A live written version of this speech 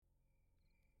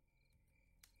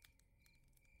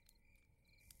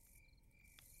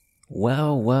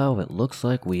Well, it looks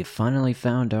like we've finally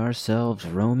found ourselves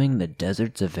roaming the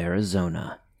deserts of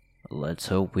Arizona. Let's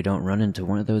hope we don't run into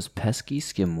one of those pesky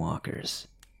skinwalkers.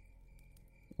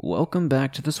 Welcome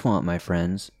back to the swamp, my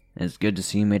friends. It's good to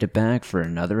see you made it back for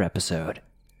another episode.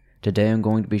 Today I'm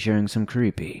going to be sharing some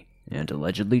creepy, and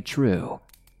allegedly true,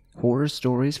 horror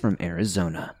stories from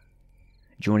Arizona.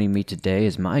 Joining me today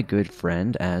is my good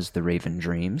friend As the Raven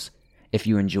Dreams. If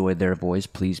you enjoyed their voice,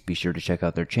 please be sure to check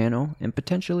out their channel and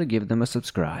potentially give them a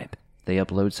subscribe. They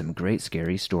upload some great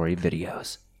scary story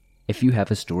videos. If you have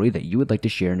a story that you would like to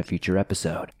share in a future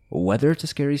episode, whether it's a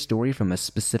scary story from a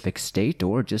specific state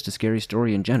or just a scary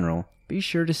story in general, be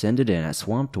sure to send it in at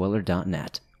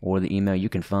swampdweller.net or the email you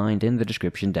can find in the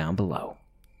description down below.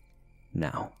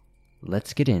 Now,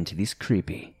 let's get into these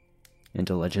creepy and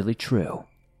allegedly true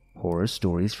horror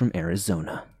stories from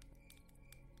Arizona.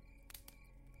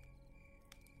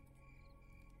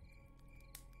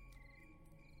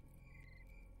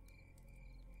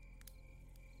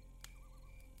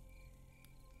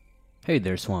 Hey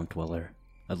there, Swamp Dweller.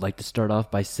 I'd like to start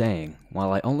off by saying,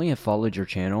 while I only have followed your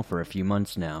channel for a few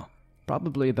months now,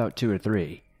 probably about 2 or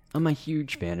 3, I'm a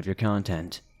huge fan of your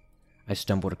content. I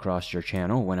stumbled across your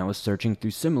channel when I was searching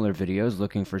through similar videos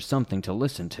looking for something to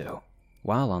listen to,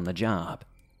 while on the job.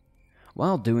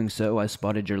 While doing so, I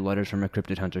spotted your Letters from a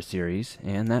Cryptid Hunter series,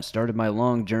 and that started my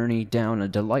long journey down a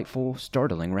delightful,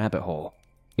 startling rabbit hole.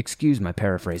 Excuse my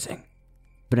paraphrasing.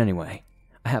 But anyway,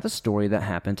 I have a story that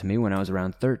happened to me when I was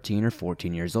around 13 or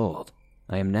 14 years old.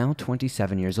 I am now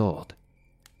 27 years old.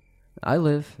 I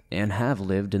live and have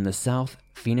lived in the South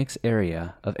Phoenix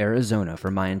area of Arizona for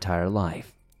my entire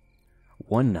life.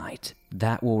 One night,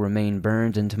 that will remain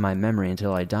burned into my memory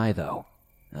until I die though,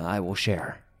 I will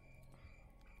share.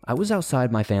 I was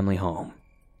outside my family home.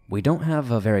 We don't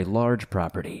have a very large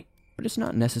property, but it's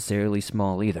not necessarily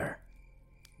small either.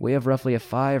 We have roughly a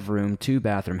 5-room,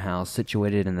 2-bathroom house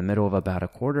situated in the middle of about a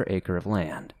 1/4 acre of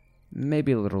land.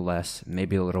 Maybe a little less,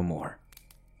 maybe a little more.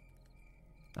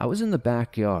 I was in the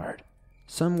backyard,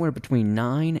 somewhere between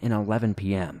 9 and 11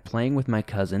 p.m., playing with my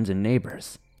cousins and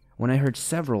neighbors, when I heard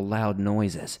several loud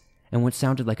noises and what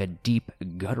sounded like a deep,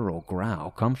 guttural growl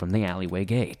come from the alleyway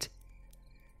gate.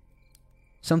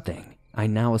 Something I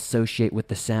now associate with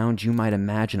the sound you might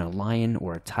imagine a lion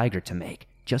or a tiger to make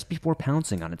just before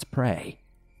pouncing on its prey.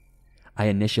 I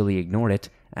initially ignored it,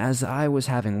 as I was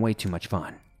having way too much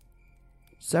fun.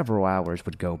 Several hours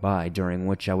would go by, during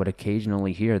which I would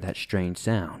occasionally hear that strange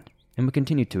sound, and would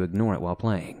continue to ignore it while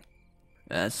playing.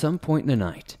 At some point in the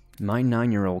night, my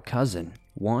 9-year-old cousin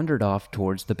wandered off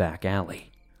towards the back alley.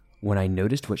 When I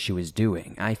noticed what she was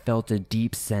doing, I felt a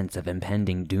deep sense of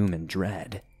impending doom and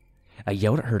dread. I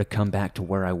yelled at her to come back to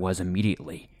where I was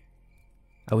immediately.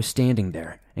 I was standing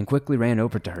there, and quickly ran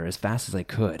over to her as fast as I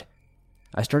could.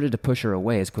 I started to push her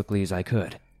away as quickly as I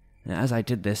could. As I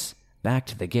did this, back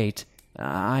to the gate,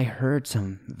 I heard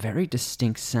some very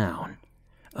distinct sound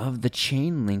of the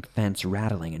chain link fence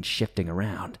rattling and shifting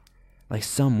around, like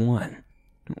someone,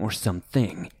 or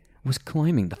something, was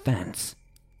climbing the fence.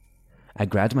 I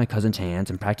grabbed my cousin's hands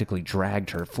and practically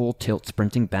dragged her full tilt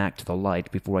sprinting back to the light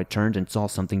before I turned and saw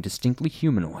something distinctly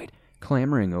humanoid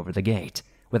clambering over the gate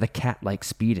with a cat-like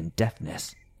speed and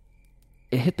deftness.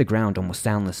 It hit the ground almost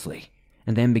soundlessly,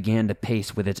 and then began to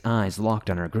pace with its eyes locked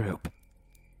on our group.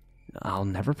 I'll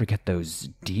never forget those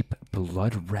deep,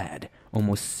 blood-red,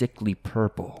 almost sickly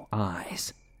purple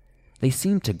eyes. They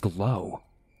seemed to glow.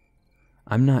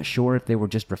 I'm not sure if they were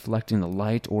just reflecting the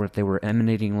light or if they were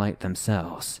emanating light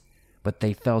themselves, but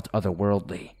they felt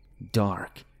otherworldly,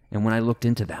 dark, and when I looked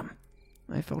into them,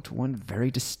 I felt one very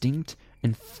distinct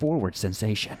and forward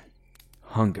sensation.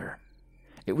 Hunger.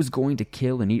 It was going to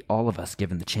kill and eat all of us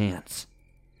given the chance.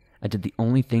 I did the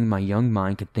only thing my young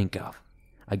mind could think of.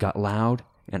 I got loud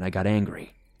and I got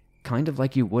angry, kind of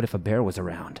like you would if a bear was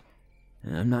around.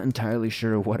 I'm not entirely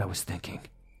sure what I was thinking.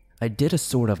 I did a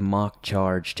sort of mock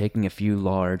charge, taking a few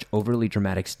large, overly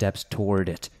dramatic steps toward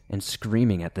it and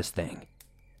screaming at this thing.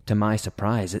 To my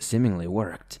surprise, it seemingly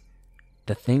worked.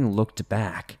 The thing looked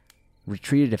back,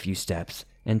 retreated a few steps,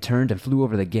 and turned and flew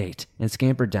over the gate and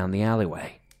scampered down the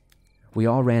alleyway. We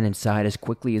all ran inside as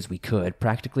quickly as we could,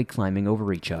 practically climbing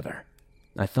over each other.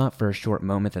 I thought for a short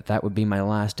moment that would be my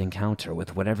last encounter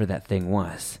with whatever that thing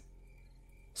was.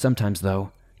 Sometimes,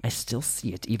 though, I still see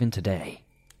it even today,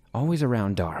 always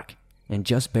around dark, and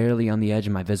just barely on the edge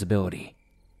of my visibility.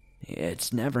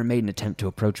 It's never made an attempt to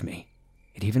approach me.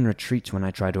 It even retreats when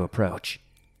I try to approach.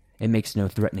 It makes no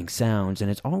threatening sounds,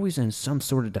 and it's always in some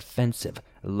sort of defensive,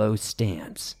 low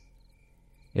stance.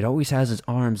 It always has its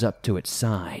arms up to its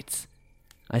sides.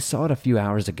 I saw it a few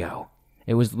hours ago.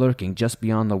 It was lurking just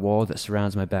beyond the wall that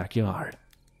surrounds my backyard.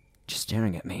 just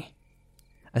staring at me.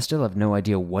 I still have no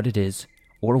idea what it is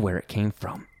or where it came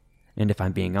from, and if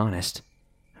I'm being honest,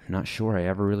 I'm not sure I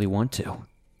ever really want to.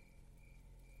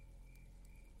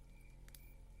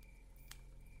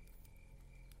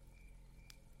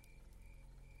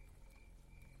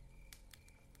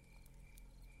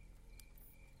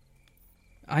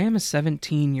 I am a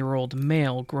 17-year-old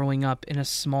male growing up in a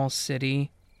small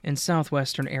city in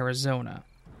southwestern Arizona.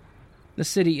 The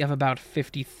city of about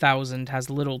 50,000 has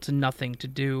little to nothing to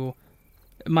do.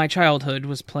 My childhood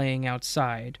was playing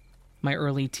outside. My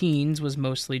early teens was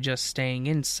mostly just staying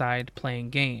inside playing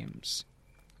games.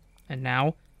 And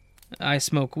now, I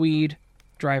smoke weed,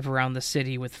 drive around the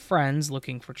city with friends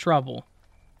looking for trouble.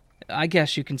 I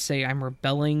guess you can say I'm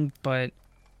rebelling, but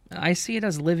I see it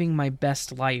as living my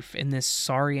best life in this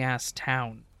sorry-ass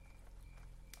town.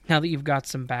 Now that you've got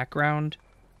some background,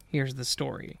 here's the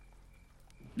story.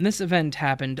 This event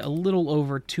happened a little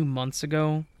over 2 months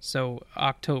ago, so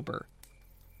October.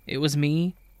 It was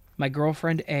me, my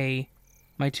girlfriend A,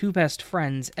 my two best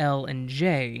friends L and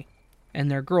J,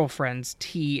 and their girlfriends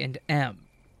T and M.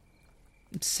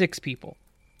 6 people.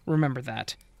 Remember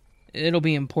that. It'll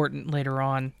be important later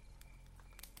on.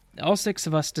 All 6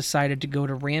 of us decided to go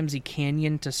to Ramsey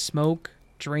Canyon to smoke,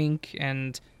 drink,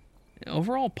 and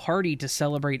overall party to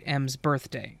celebrate M's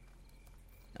birthday.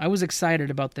 I was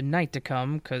excited about the night to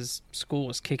come because school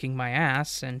was kicking my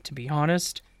ass, and to be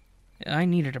honest, I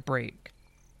needed a break.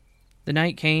 The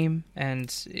night came,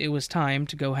 and it was time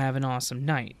to go have an awesome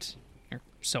night, or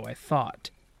so I thought.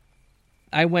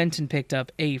 I went and picked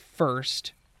up A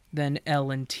first, then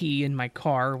L and T in my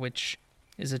car, which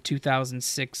is a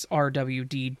 2006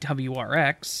 RWD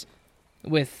WRX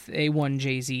with a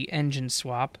 1JZ engine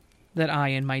swap that I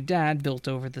and my dad built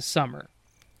over the summer.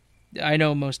 I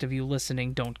know most of you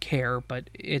listening don't care, but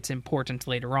it's important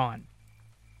later on.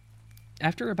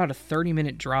 After about a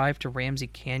 30-minute drive to Ramsey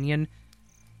Canyon,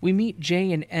 we meet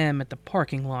J and M at the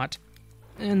parking lot,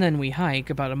 and then we hike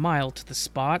about a mile to the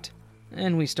spot,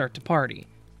 and we start to party.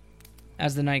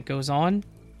 As the night goes on,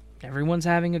 everyone's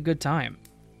having a good time.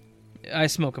 I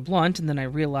smoke a blunt, and then I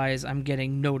realize I'm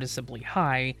getting noticeably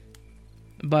high,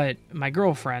 but my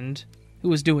girlfriend, who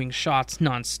was doing shots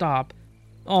non-stop,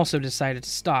 also decided to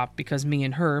stop because me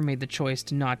and her made the choice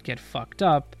to not get fucked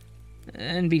up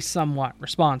and be somewhat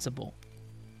responsible.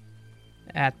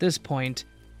 At this point,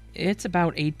 it's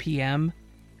about 8 p.m.,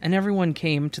 and everyone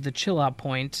came to the chill-out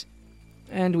point,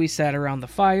 and we sat around the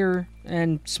fire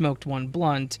and smoked one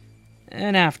blunt,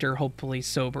 and after hopefully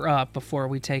sober up before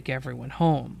we take everyone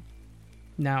home.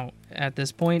 Now, at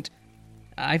this point,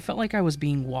 I felt like I was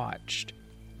being watched.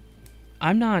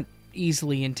 I'm not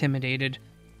easily intimidated.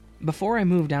 Before I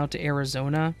moved out to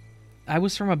Arizona, I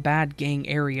was from a bad gang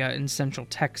area in central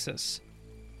Texas,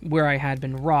 where I had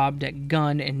been robbed at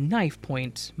gun and knife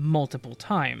point multiple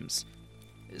times,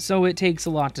 so it takes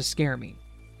a lot to scare me.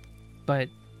 But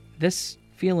this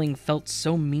feeling felt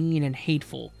so mean and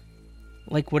hateful,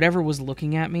 like whatever was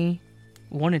looking at me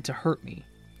wanted to hurt me,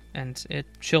 and it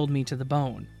chilled me to the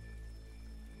bone.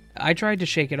 I tried to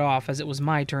shake it off as it was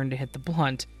my turn to hit the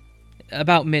blunt.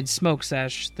 About mid-smoke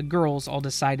sesh, the girls all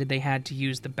decided they had to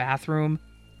use the bathroom,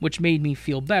 which made me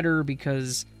feel better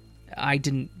because I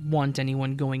didn't want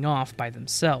anyone going off by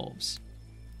themselves.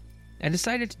 I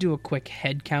decided to do a quick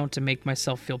head count to make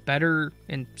myself feel better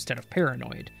instead of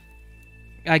paranoid.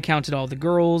 I counted all the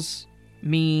girls,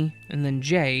 me, and then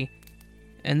Jay,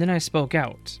 and then I spoke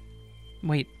out.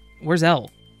 "Wait, where's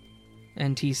L?"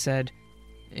 And he said,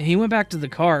 "He went back to the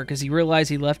car because he realized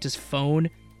he left his phone,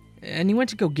 and he went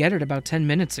to go get it about 10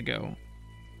 minutes ago."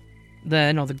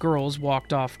 Then all the girls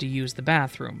walked off to use the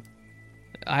bathroom.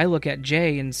 I look at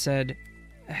Jay and said,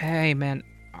 "Hey man,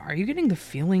 are you getting the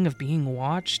feeling of being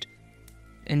watched?"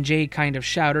 And Jay kind of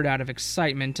shouted out of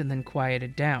excitement and then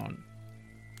quieted down.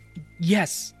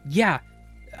 "Yes, yeah,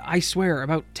 I swear,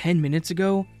 about 10 minutes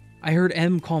ago, I heard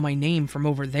M call my name from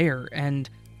over there, and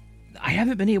I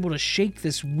haven't been able to shake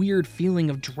this weird feeling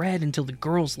of dread until the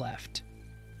girls left."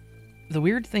 The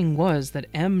weird thing was that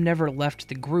M never left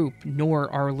the group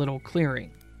nor our little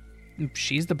clearing.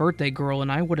 She's the birthday girl,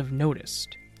 and I would have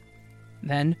noticed.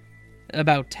 Then,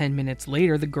 about 10 minutes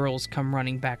later, the girls come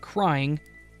running back crying,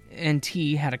 and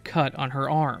T had a cut on her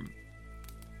arm.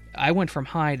 I went from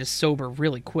high to sober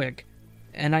really quick,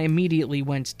 and I immediately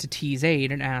went to T's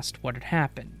aid and asked what had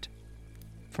happened.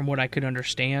 From what I could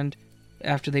understand,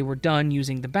 after they were done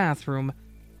using the bathroom,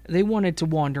 they wanted to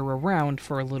wander around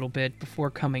for a little bit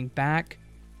before coming back,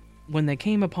 when they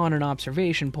came upon an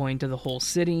observation point of the whole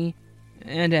city,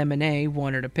 and M&A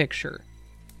wanted a picture.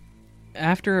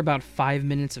 After about 5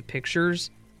 minutes of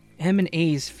pictures,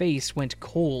 M&A's face went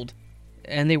cold,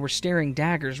 and they were staring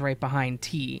daggers right behind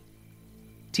T.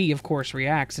 T, of course,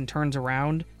 reacts and turns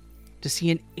around to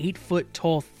see an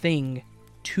 8-foot-tall thing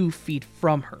 2 feet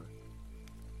from her.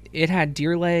 It had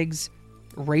deer legs,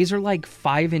 razor-like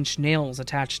 5-inch nails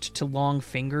attached to long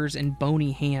fingers, and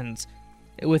bony hands,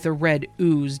 with a red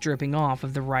ooze dripping off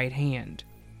of the right hand.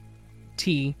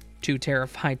 T, too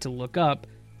terrified to look up,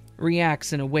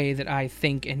 reacts in a way that I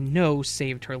think and know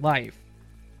saved her life.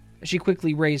 She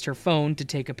quickly raised her phone to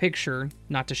take a picture,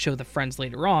 not to show the friends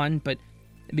later on, but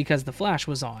because the flash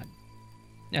was on.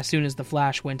 As soon as the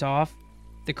flash went off,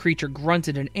 the creature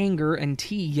grunted in anger and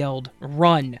T yelled,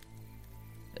 "Run!"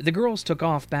 The girls took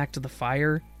off back to the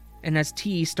fire, and as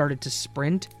T started to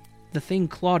sprint, the thing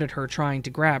clawed at her trying to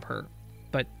grab her,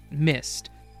 but missed,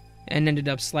 and ended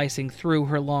up slicing through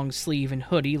her long sleeve and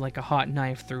hoodie like a hot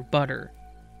knife through butter.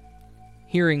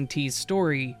 Hearing T's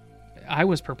story, I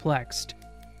was perplexed.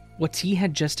 What T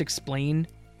had just explained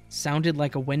sounded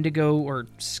like a Wendigo or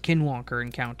Skinwalker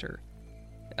encounter.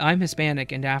 I'm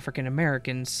Hispanic and African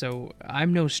American, so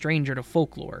I'm no stranger to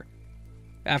folklore.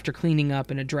 After cleaning up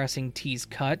and addressing T's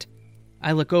cut,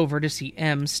 I look over to see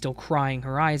M still crying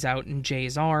her eyes out in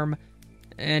J's arm,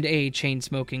 and A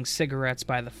chain-smoking cigarettes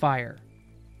by the fire.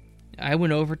 I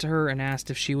went over to her and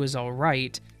asked if she was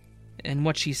alright, and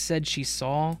what she said she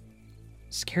saw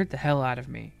scared the hell out of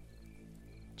me.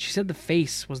 She said the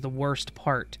face was the worst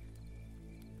part.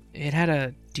 It had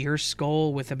a deer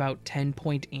skull with about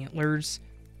 10-point antlers,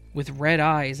 with red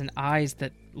eyes and eyes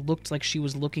that looked like she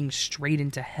was looking straight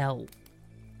into hell.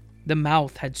 The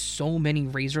mouth had so many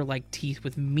razor-like teeth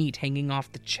with meat hanging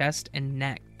off the chest and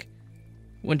neck.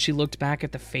 When she looked back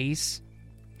at the face,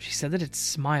 she said that it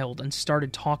smiled and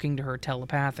started talking to her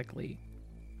telepathically.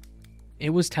 It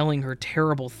was telling her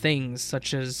terrible things,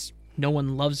 such as no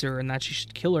one loves her and that she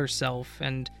should kill herself,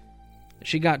 and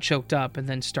she got choked up and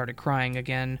then started crying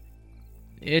again.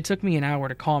 It took me an hour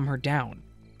to calm her down.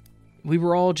 We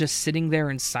were all just sitting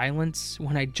there in silence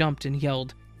when I jumped and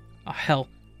yelled, "Oh, hell,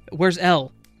 where's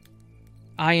Elle?"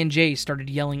 I and Jay started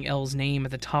yelling Elle's name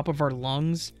at the top of our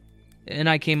lungs, and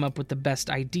I came up with the best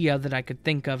idea that I could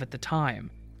think of at the time.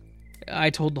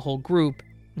 I told the whole group,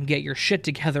 "Get your shit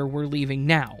together, we're leaving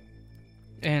now."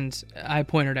 And I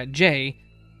pointed at Jay,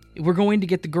 "We're going to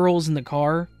get the girls in the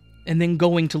car, and then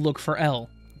going to look for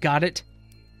Elle. Got it?"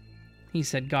 He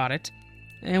said got it,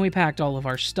 and we packed all of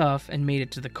our stuff and made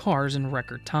it to the cars in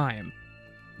record time.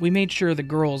 We made sure the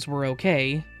girls were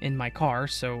okay in my car,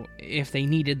 so if they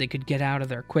needed, they could get out of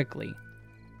there quickly.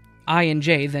 I and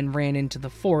Jay then ran into the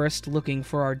forest looking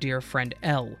for our dear friend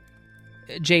Elle.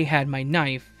 Jay had my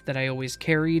knife that I always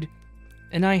carried,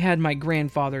 and I had my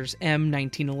grandfather's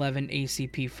M1911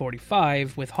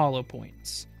 ACP-45 with hollow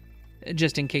points,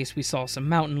 just in case we saw some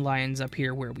mountain lions up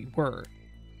here where we were.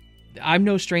 I'm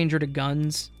no stranger to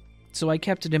guns, so I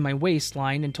kept it in my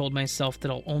waistline and told myself that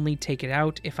I'll only take it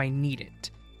out if I need it.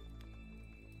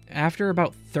 After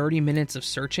about 30 minutes of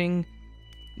searching,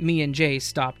 me and Jay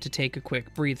stopped to take a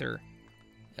quick breather.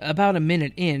 About a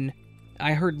minute in,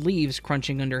 I heard leaves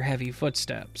crunching under heavy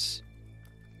footsteps.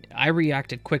 I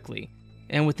reacted quickly,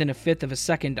 and within a fifth of a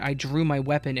second I drew my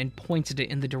weapon and pointed it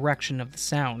in the direction of the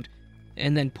sound,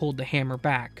 and then pulled the hammer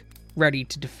back, ready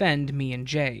to defend me and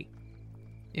Jay.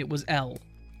 It was Elle.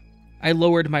 I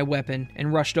lowered my weapon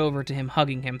and rushed over to him,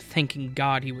 hugging him, thanking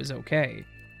God he was okay.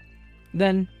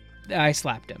 Then I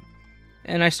slapped him,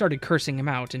 and I started cursing him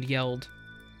out and yelled,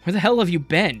 "Where the hell have you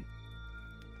been?"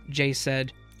 Jay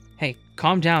said, "Hey,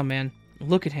 calm down, man.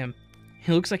 Look at him.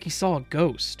 He looks like he saw a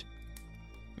ghost."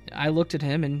 I looked at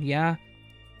him, and yeah,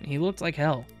 he looked like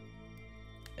hell.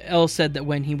 Elle said that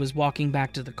when he was walking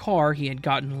back to the car, he had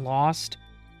gotten lost,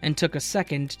 and took a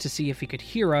second to see if he could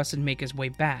hear us and make his way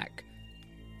back.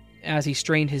 As he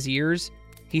strained his ears,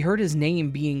 he heard his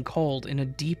name being called in a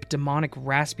deep, demonic,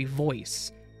 raspy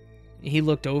voice. He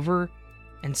looked over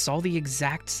and saw the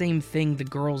exact same thing the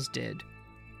girls did.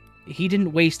 He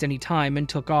didn't waste any time and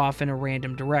took off in a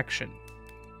random direction.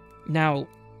 Now,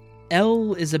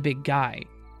 Elle is a big guy.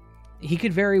 He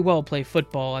could very well play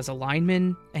football as a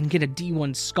lineman and get a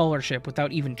D1 scholarship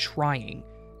without even trying.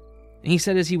 He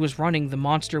said as he was running, the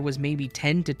monster was maybe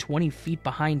 10 to 20 feet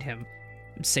behind him,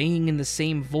 saying in the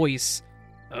same voice,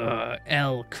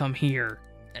 Elle, come here.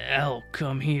 Elle,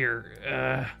 come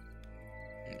here.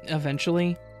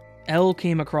 Eventually, Elle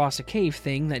came across a cave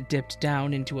thing that dipped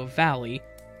down into a valley,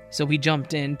 so he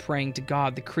jumped in, praying to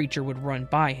God the creature would run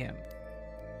by him.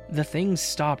 The thing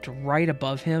stopped right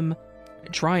above him,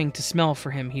 trying to smell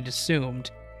for him, he'd assumed,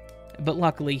 but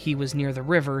luckily he was near the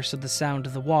river, so the sound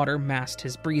of the water masked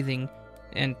his breathing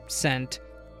and scent.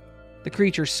 The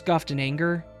creature scuffed in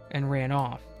anger and ran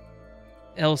off.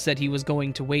 Elle said he was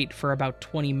going to wait for about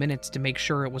 20 minutes to make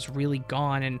sure it was really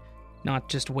gone and not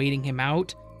just waiting him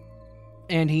out.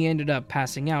 And he ended up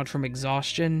passing out from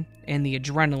exhaustion and the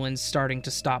adrenaline starting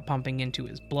to stop pumping into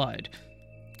his blood.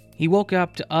 He woke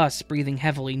up to us breathing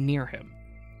heavily near him.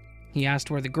 He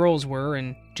asked where the girls were,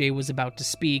 and Jay was about to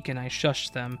speak, and I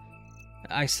shushed them.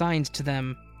 I signed to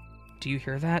them, "Do you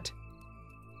hear that?"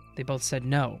 They both said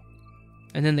no.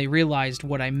 And then they realized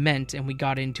what I meant, and we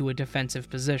got into a defensive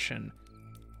position.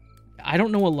 I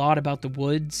don't know a lot about the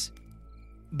woods,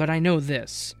 but I know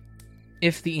this.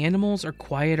 If the animals are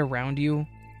quiet around you,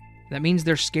 that means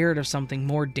they're scared of something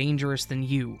more dangerous than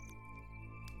you.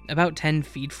 About 10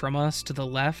 feet from us, to the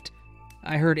left,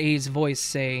 I heard A's voice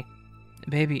say,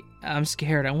 "Baby, I'm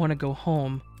scared. I want to go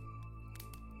home."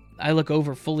 I look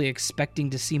over fully expecting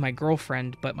to see my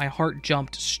girlfriend, but my heart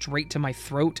jumped straight to my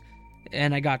throat,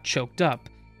 and I got choked up,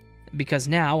 because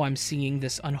now I'm seeing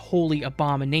this unholy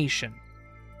abomination.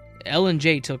 Elle and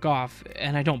Jay took off,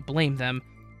 and I don't blame them.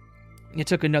 It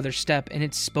took another step, and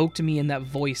it spoke to me in that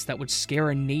voice that would scare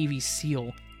a Navy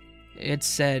SEAL. It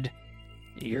said,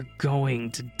 "You're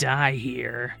going to die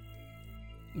here,"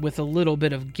 with a little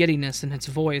bit of giddiness in its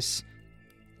voice.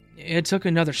 It took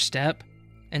another step,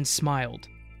 and smiled.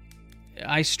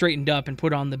 I straightened up and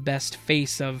put on the best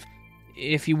face of,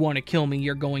 "If you want to kill me,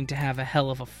 you're going to have a hell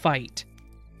of a fight."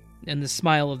 And the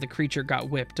smile of the creature got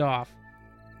whipped off.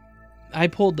 I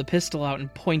pulled the pistol out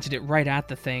and pointed it right at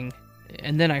the thing,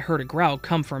 and then I heard a growl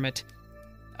come from it.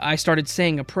 I started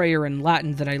saying a prayer in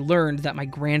Latin that I learned that my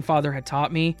grandfather had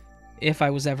taught me if I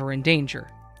was ever in danger.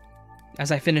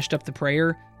 As I finished up the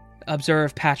prayer,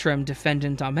 "Observe Patrem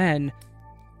Defendant Amen,"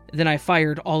 then I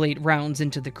fired all 8 rounds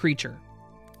into the creature.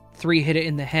 3 hit it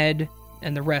in the head,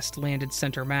 and the rest landed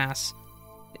center mass.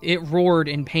 It roared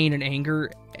in pain and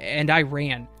anger, and I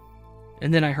ran.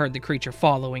 And then I heard the creature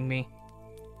following me.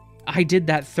 I did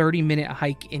that 30-minute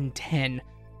hike in 10.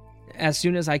 As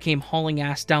soon as I came hauling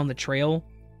ass down the trail,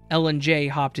 Elle and Jay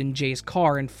hopped in Jay's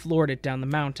car and floored it down the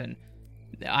mountain.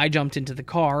 I jumped into the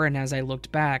car, and as I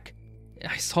looked back,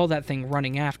 I saw that thing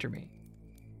running after me.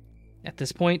 At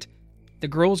this point, the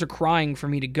girls are crying for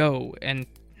me to go, and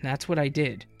that's what I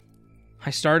did. I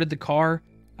started the car,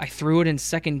 I threw it in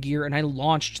second gear, and I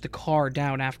launched the car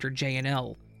down after Jay and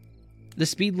Elle. The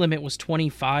speed limit was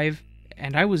 25,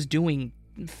 and I was doing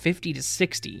 50 to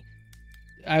 60.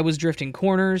 I was drifting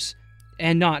corners,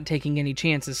 and not taking any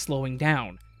chances slowing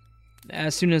down.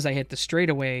 As soon as I hit the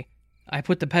straightaway, I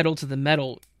put the pedal to the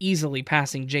metal, easily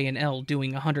passing Jay and Elle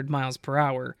doing 100 miles per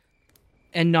hour,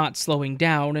 and not slowing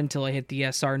down until I hit the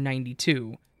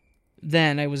SR-92.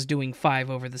 Then I was doing 5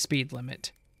 over the speed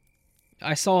limit.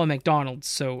 I saw a McDonald's,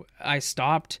 so I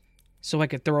stopped, so I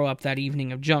could throw up that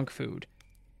evening of junk food.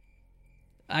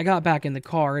 I got back in the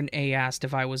car, and A asked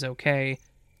if I was okay.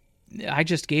 I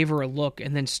just gave her a look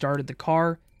and then started the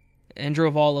car and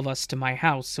drove all of us to my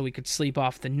house so we could sleep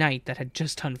off the night that had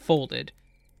just unfolded.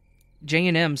 J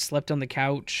and M slept on the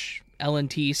couch, L and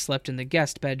T slept in the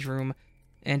guest bedroom,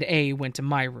 and A went to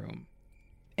my room.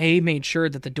 A made sure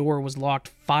that the door was locked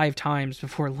 5 times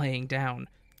before laying down.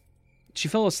 She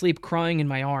fell asleep crying in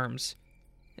my arms.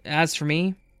 As for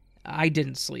me, I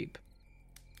didn't sleep.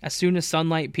 As soon as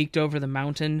sunlight peeked over the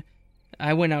mountain,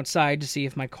 I went outside to see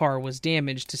if my car was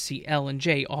damaged to see L and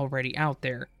J already out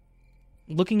there.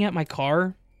 Looking at my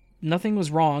car, nothing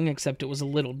was wrong except it was a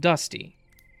little dusty.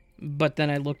 But then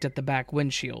I looked at the back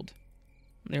windshield.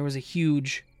 There was a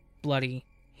huge, bloody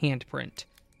handprint.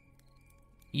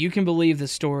 You can believe the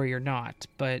story or not,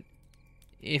 but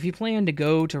if you plan to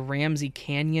go to Ramsey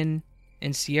Canyon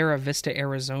in Sierra Vista,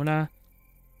 Arizona,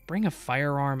 bring a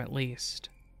firearm at least.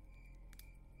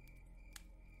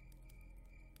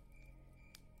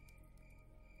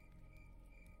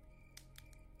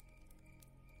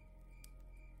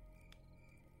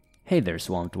 Hey there,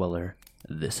 Swamp Dweller.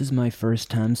 This is my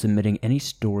first time submitting any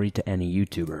story to any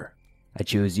YouTuber. I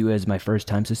chose you as my first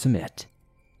time to submit.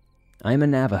 I am a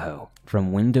Navajo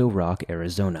from Window Rock,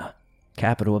 Arizona,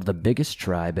 capital of the biggest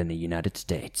tribe in the United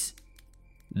States.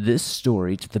 This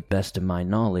story, to the best of my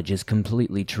knowledge, is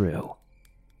completely true.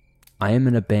 I am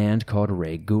in a band called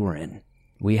Ray Gurin.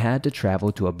 We had to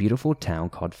travel to a beautiful town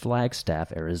called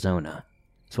Flagstaff, Arizona.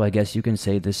 So I guess you can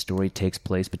say this story takes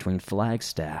place between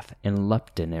Flagstaff and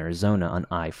Lupton, Arizona on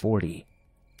I-40.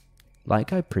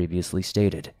 Like I previously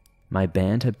stated, my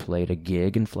band had played a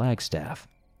gig in Flagstaff.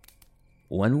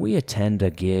 When we attend a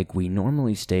gig, we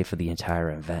normally stay for the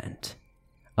entire event.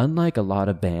 Unlike a lot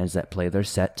of bands that play their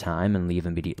set time and leave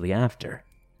immediately after.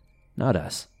 Not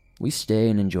us. We stay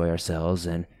and enjoy ourselves,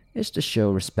 and it's to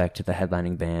show respect to the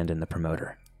headlining band and the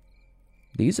promoter.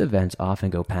 These events often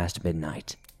go past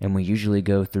midnight, and we usually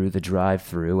go through the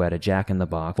drive-thru at a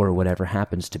Jack-in-the-Box or whatever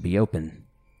happens to be open.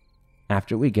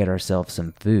 After we get ourselves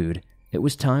some food, it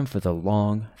was time for the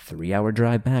long, 3-hour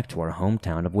drive back to our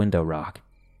hometown of Window Rock.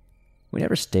 We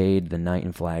never stayed the night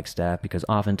in Flagstaff because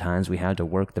oftentimes we had to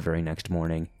work the very next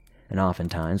morning, and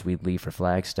oftentimes we'd leave for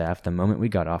Flagstaff the moment we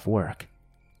got off work.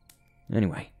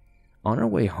 Anyway, on our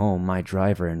way home, my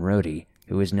driver and roadie,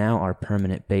 who is now our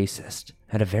permanent bassist,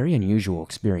 had a very unusual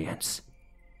experience.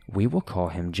 We will call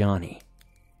him Johnny.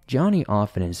 Johnny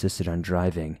often insisted on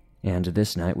driving, and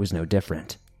this night was no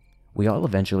different. We all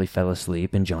eventually fell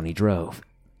asleep and Johnny drove.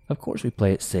 Of course we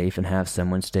play it safe and have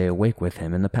someone stay awake with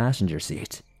him in the passenger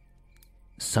seat.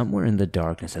 Somewhere in the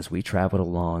darkness as we traveled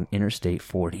along Interstate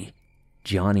 40,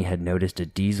 Johnny had noticed a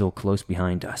diesel close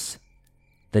behind us.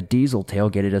 The diesel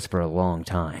tailgated us for a long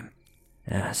time.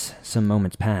 As some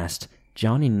moments passed,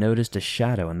 Johnny noticed a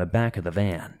shadow in the back of the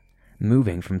van,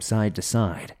 moving from side to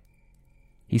side.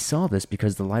 He saw this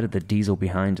because the light of the diesel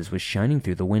behind us was shining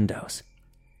through the windows.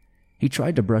 He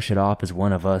tried to brush it off as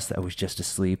one of us that was just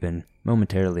asleep and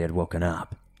momentarily had woken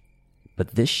up.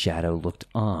 But this shadow looked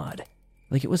odd,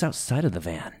 like it was outside of the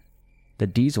van. The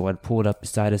diesel had pulled up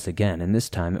beside us again, and this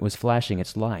time it was flashing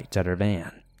its lights at our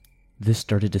van. This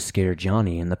started to scare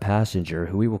Johnny and the passenger,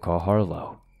 who we will call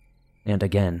Harlow. And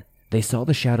again, they saw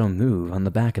the shadow move on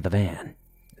the back of the van.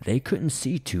 They couldn't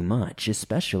see too much,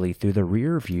 especially through the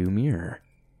rear view mirror.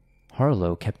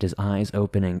 Harlow kept his eyes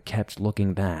open and kept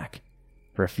looking back.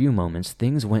 For a few moments,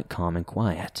 things went calm and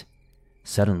quiet.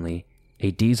 Suddenly,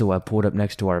 a diesel had pulled up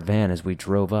next to our van as we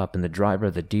drove up, and the driver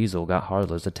of the diesel got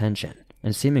Harlow's attention,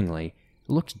 and seemingly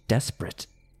looked desperate.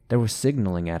 They were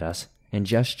signaling at us and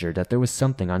gestured that there was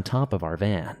something on top of our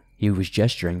van. He was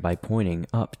gesturing by pointing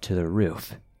up to the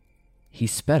roof. He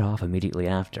sped off immediately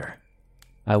after.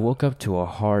 I woke up to a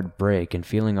hard brake and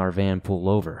feeling our van pull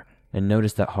over, and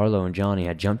noticed that Harlow and Johnny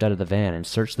had jumped out of the van and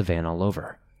searched the van all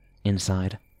over.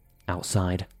 Inside,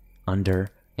 outside, under,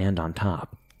 and on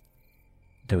top.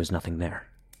 There was nothing there.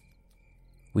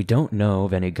 We don't know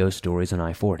of any ghost stories on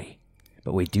I-40,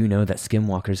 but we do know that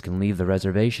skinwalkers can leave the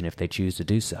reservation if they choose to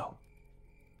do so.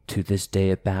 To this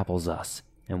day it baffles us,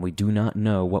 and we do not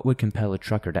know what would compel a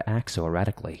trucker to act so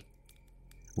erratically.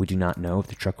 We do not know if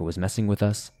the trucker was messing with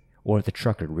us, or if the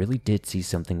trucker really did see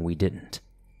something we didn't.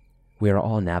 We are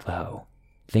all Navajo.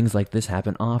 Things like this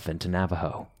happen often to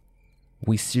Navajo.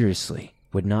 We seriously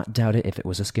would not doubt it if it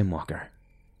was a skinwalker.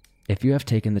 If you have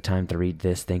taken the time to read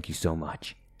this, thank you so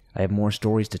much. I have more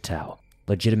stories to tell,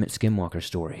 legitimate skinwalker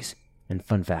stories. And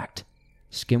fun fact,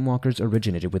 skinwalkers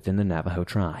originated within the Navajo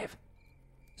tribe.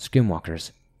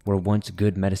 Skinwalkers were once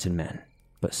good medicine men,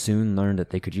 but soon learned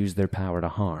that they could use their power to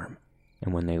harm,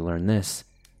 and when they learned this,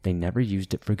 they never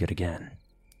used it for good again.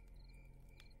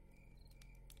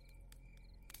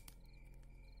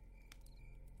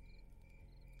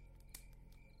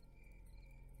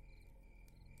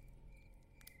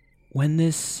 When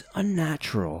this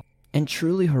unnatural and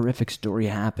truly horrific story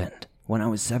happened, when I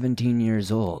was 17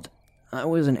 years old, I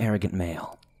was an arrogant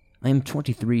male. I am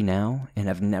 23 now and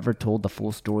have never told the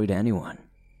full story to anyone.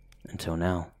 Until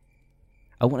now.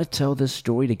 I want to tell this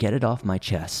story to get it off my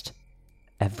chest.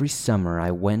 Every summer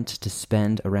I went to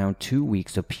spend around 2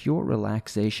 weeks of pure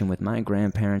relaxation with my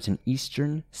grandparents in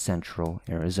eastern central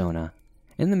Arizona,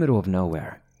 in the middle of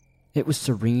nowhere. It was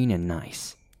serene and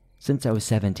nice. Since I was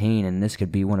 17 and this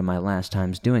could be one of my last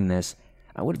times doing this,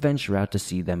 I would venture out to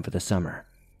see them for the summer.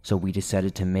 So we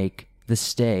decided to make the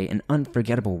stay an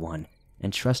unforgettable one,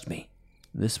 and trust me,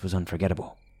 this was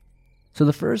unforgettable. So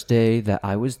the first day that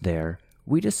I was there,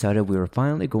 we decided we were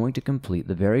finally going to complete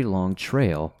the very long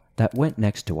trail that went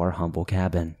next to our humble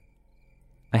cabin.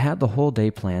 I had the whole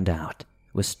day planned out,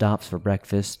 with stops for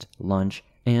breakfast, lunch,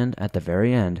 and at the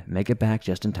very end, make it back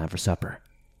just in time for supper.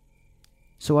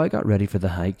 So I got ready for the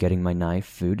hike, getting my knife,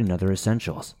 food, and other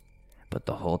essentials. But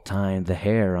the whole time, the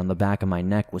hair on the back of my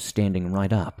neck was standing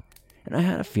right up, and I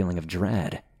had a feeling of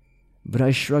dread. But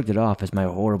I shrugged it off as my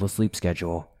horrible sleep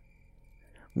schedule.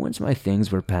 Once my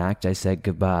things were packed, I said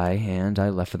goodbye, and I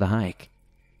left for the hike.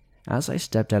 As I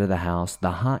stepped out of the house, the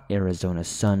hot Arizona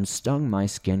sun stung my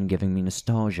skin, giving me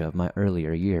nostalgia of my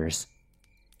earlier years.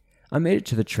 I made it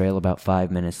to the trail about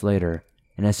 5 minutes later,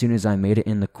 and as soon as I made it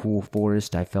in the cool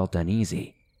forest, I felt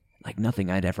uneasy, like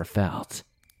nothing I'd ever felt.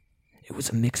 It was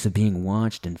a mix of being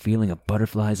watched and feeling of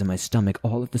butterflies in my stomach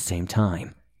all at the same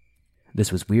time.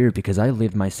 This was weird because I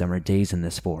lived my summer days in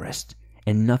this forest,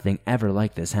 and nothing ever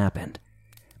like this happened.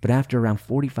 But after around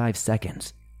 45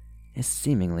 seconds, it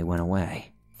seemingly went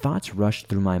away. Thoughts rushed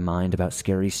through my mind about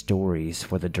scary stories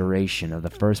for the duration of the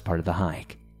first part of the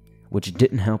hike, which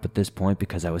didn't help at this point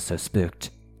because I was so spooked.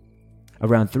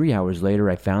 Around 3 hours later,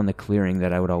 I found the clearing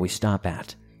that I would always stop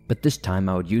at, but this time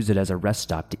I would use it as a rest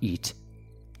stop to eat.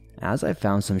 As I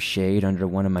found some shade under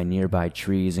one of my nearby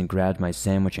trees and grabbed my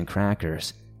sandwich and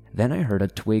crackers, then I heard a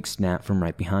twig snap from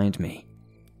right behind me.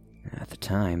 At the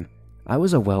time, I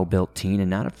was a well-built teen and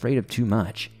not afraid of too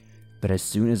much, but as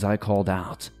soon as I called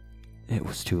out, it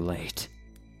was too late.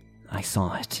 I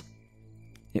saw it.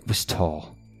 It was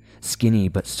tall, skinny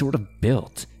but sort of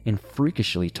built, and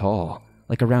freakishly tall,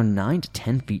 like around 9 to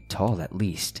 10 feet tall at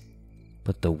least.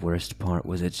 But the worst part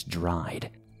was its dried,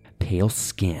 pale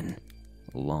skin,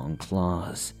 long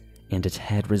claws, and its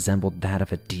head resembled that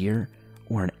of a deer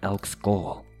or an elk's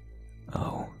skull.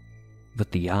 Oh,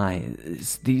 but the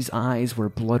eyes, these eyes were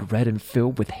blood red and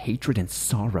filled with hatred and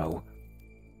sorrow.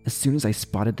 As soon as I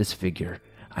spotted this figure,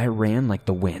 I ran like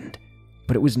the wind.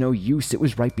 But it was no use, it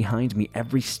was right behind me.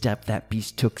 Every step that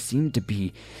beast took seemed to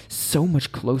be so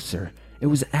much closer. It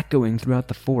was echoing throughout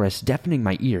the forest, deafening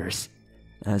my ears.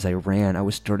 As I ran, I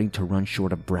was starting to run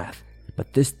short of breath,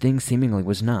 but this thing seemingly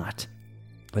was not.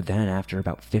 But then, after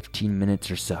about 15 minutes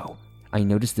or so, I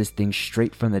noticed this thing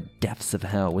straight from the depths of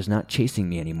hell was not chasing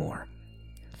me anymore.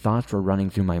 Thoughts were running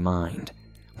through my mind.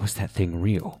 Was that thing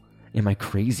real? Am I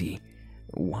crazy?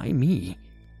 Why me?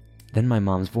 Then my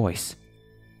mom's voice.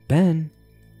 Ben,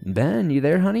 you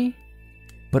there, honey?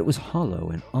 But it was hollow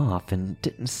and off and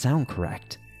didn't sound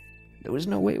correct. There was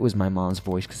no way it was my mom's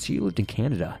voice because she lived in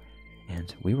Canada,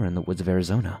 and we were in the woods of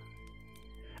Arizona.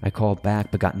 I called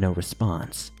back but got no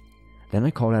response. Then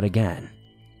I called out again.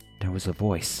 There was a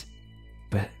voice,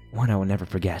 but one I will never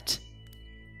forget.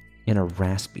 In a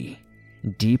raspy,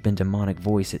 deep and demonic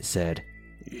voice it said,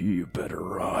 "You better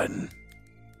run."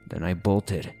 Then I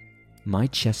bolted, my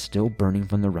chest still burning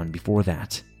from the run before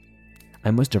that.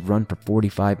 I must have run for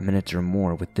 45 minutes or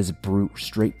more with this brute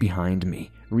straight behind me,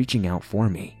 reaching out for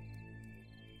me.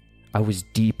 I was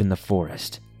deep in the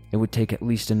forest. It would take at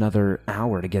least another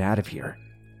hour to get out of here.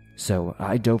 So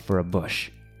I dove for a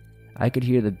bush. I could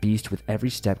hear the beast with every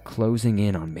step closing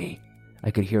in on me.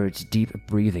 I could hear its deep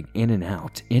breathing in and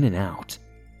out, in and out.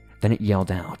 Then it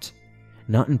yelled out.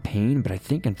 Not in pain, but I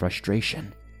think in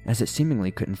frustration, as it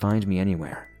seemingly couldn't find me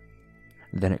anywhere.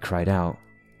 Then it cried out,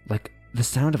 like the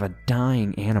sound of a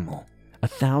dying animal,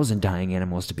 1,000 dying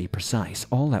animals to be precise,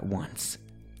 all at once.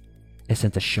 It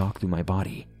sent a shock through my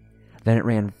body. Then it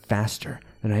ran faster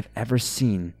than I've ever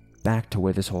seen back to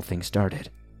where this whole thing started.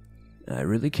 I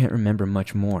really can't remember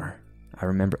much more. I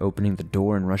remember opening the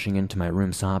door and rushing into my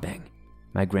room sobbing.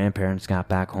 My grandparents got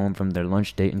back home from their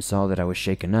lunch date and saw that I was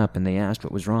shaken up, and they asked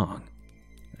what was wrong.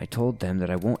 I told them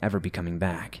that I won't ever be coming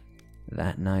back.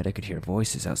 That night I could hear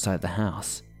voices outside the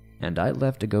house, and I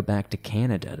left to go back to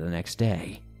Canada the next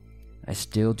day. I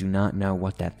still do not know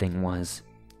what that thing was.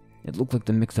 It looked like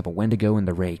the mix of a Wendigo and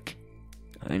the Rake.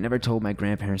 I never told my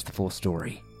grandparents the full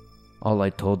story. All I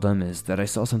told them is that I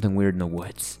saw something weird in the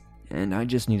woods, and I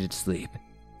just needed sleep.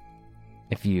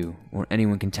 If you or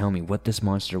anyone can tell me what this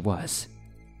monster was,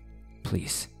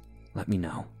 please let me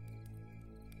know.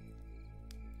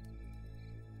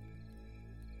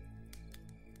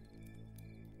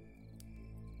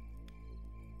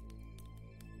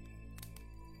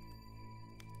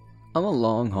 I'm a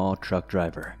long-haul truck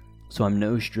driver, so I'm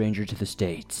no stranger to the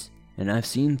States, and I've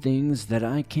seen things that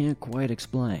I can't quite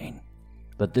explain.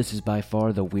 But this is by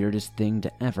far the weirdest thing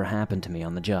to ever happen to me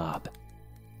on the job.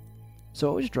 So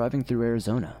I was driving through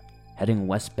Arizona, heading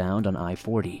westbound on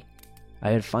I-40. I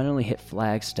had finally hit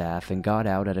Flagstaff and got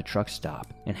out at a truck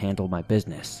stop and handled my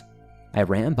business. I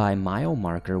ran by mile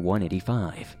marker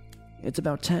 185. It's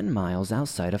about 10 miles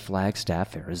outside of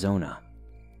Flagstaff, Arizona.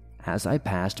 As I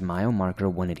passed mile marker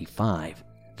 185,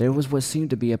 there was what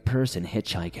seemed to be a person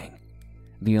hitchhiking.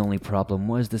 The only problem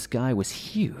was this guy was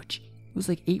huge. He was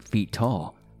like 8 feet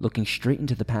tall, looking straight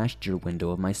into the passenger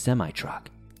window of my semi-truck.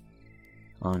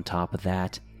 On top of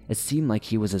that, it seemed like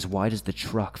he was as wide as the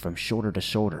truck from shoulder to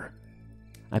shoulder.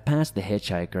 I passed the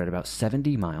hitchhiker at about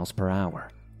 70 miles per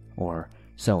hour. Or,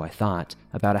 so I thought.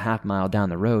 About a half mile down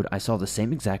the road, I saw the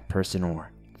same exact person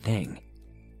or thing.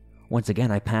 Once again,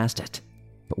 I passed it.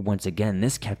 But once again,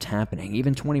 this kept happening,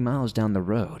 even 20 miles down the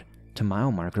road, to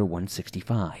mile marker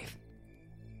 165.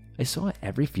 I saw it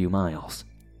every few miles.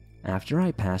 After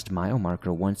I passed mile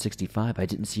marker 165, I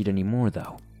didn't see it anymore,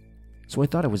 though. So I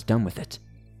thought I was done with it.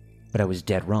 But I was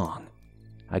dead wrong.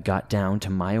 I got down to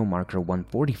mile marker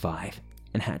 145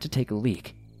 and had to take a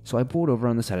leak, so I pulled over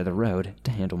on the side of the road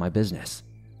to handle my business.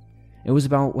 It was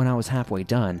about when I was halfway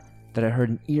done that I heard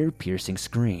an ear-piercing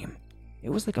scream. It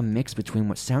was like a mix between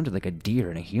what sounded like a deer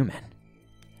and a human.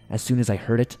 As soon as I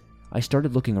heard it, I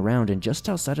started looking around, and just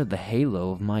outside of the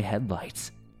halo of my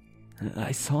headlights,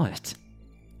 I saw it.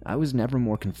 I was never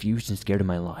more confused and scared in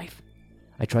my life.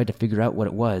 I tried to figure out what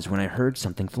it was when I heard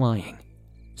something flying.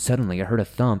 Suddenly, I heard a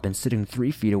thump, and sitting 3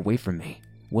 feet away from me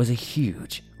was a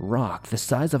huge rock the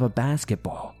size of a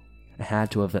basketball. It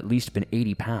had to have at least been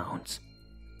 80 pounds.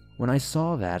 When I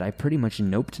saw that, I pretty much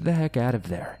noped the heck out of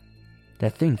there.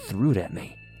 That thing threw it at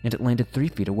me, and it landed 3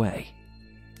 feet away.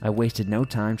 I wasted no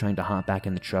time trying to hop back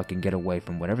in the truck and get away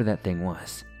from whatever that thing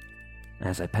was.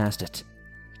 As I passed it,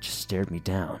 it just stared me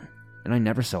down, and I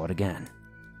never saw it again.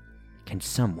 Can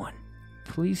someone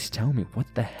please tell me what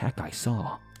the heck I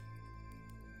saw?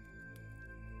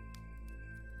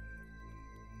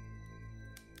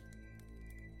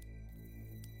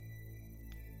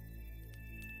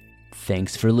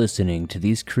 Thanks for listening to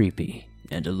these creepy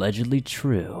and allegedly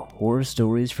true horror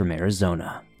stories from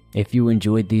Arizona. If you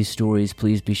enjoyed these stories,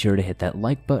 please be sure to hit that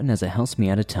like button as it helps me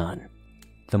out a ton.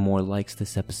 The more likes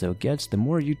this episode gets, the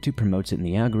more YouTube promotes it in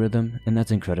the algorithm, and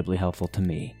that's incredibly helpful to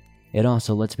me. It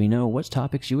also lets me know what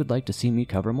topics you would like to see me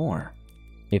cover more.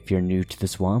 If you're new to the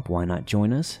swamp, why not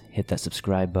join us? Hit that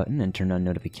subscribe button and turn on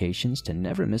notifications to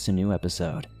never miss a new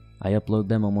episode. I upload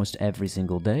them almost every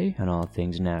single day on all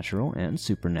things natural and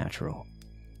supernatural.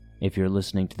 If you're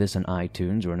listening to this on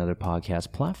iTunes or another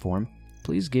podcast platform,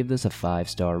 please give this a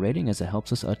 5-star rating as it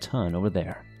helps us a ton over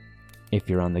there. If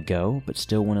you're on the go but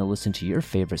still want to listen to your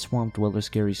favorite Swamp Dweller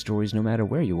scary stories no matter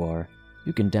where you are,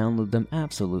 you can download them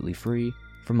absolutely free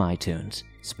from iTunes,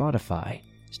 Spotify,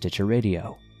 Stitcher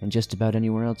Radio, and just about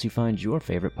anywhere else you find your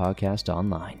favorite podcast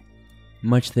online.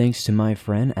 Much thanks to my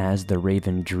friend As the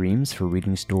Raven Dreams for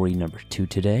reading story number 2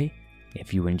 today.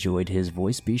 If you enjoyed his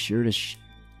voice, be sure to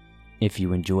If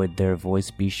you enjoyed their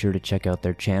voice, be sure to check out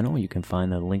their channel. You can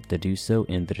find the link to do so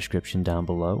in the description down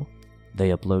below. They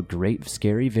upload great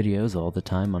scary videos all the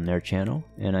time on their channel,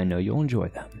 and I know you'll enjoy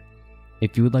them.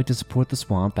 If you would like to support the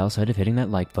Swamp outside of hitting that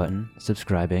like button,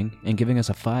 subscribing, and giving us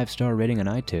a 5-star rating on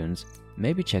iTunes,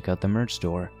 maybe check out the merch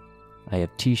store. I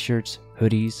have t-shirts,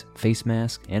 hoodies, face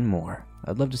masks, and more.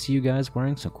 I'd love to see you guys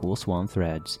wearing some cool Swamp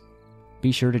threads.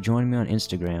 Be sure to join me on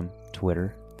Instagram,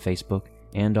 Twitter, Facebook,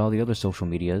 and all the other social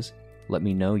medias. Let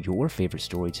me know your favorite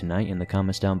story tonight in the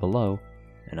comments down below,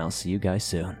 and I'll see you guys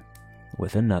soon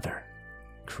with another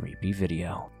creepy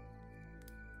video.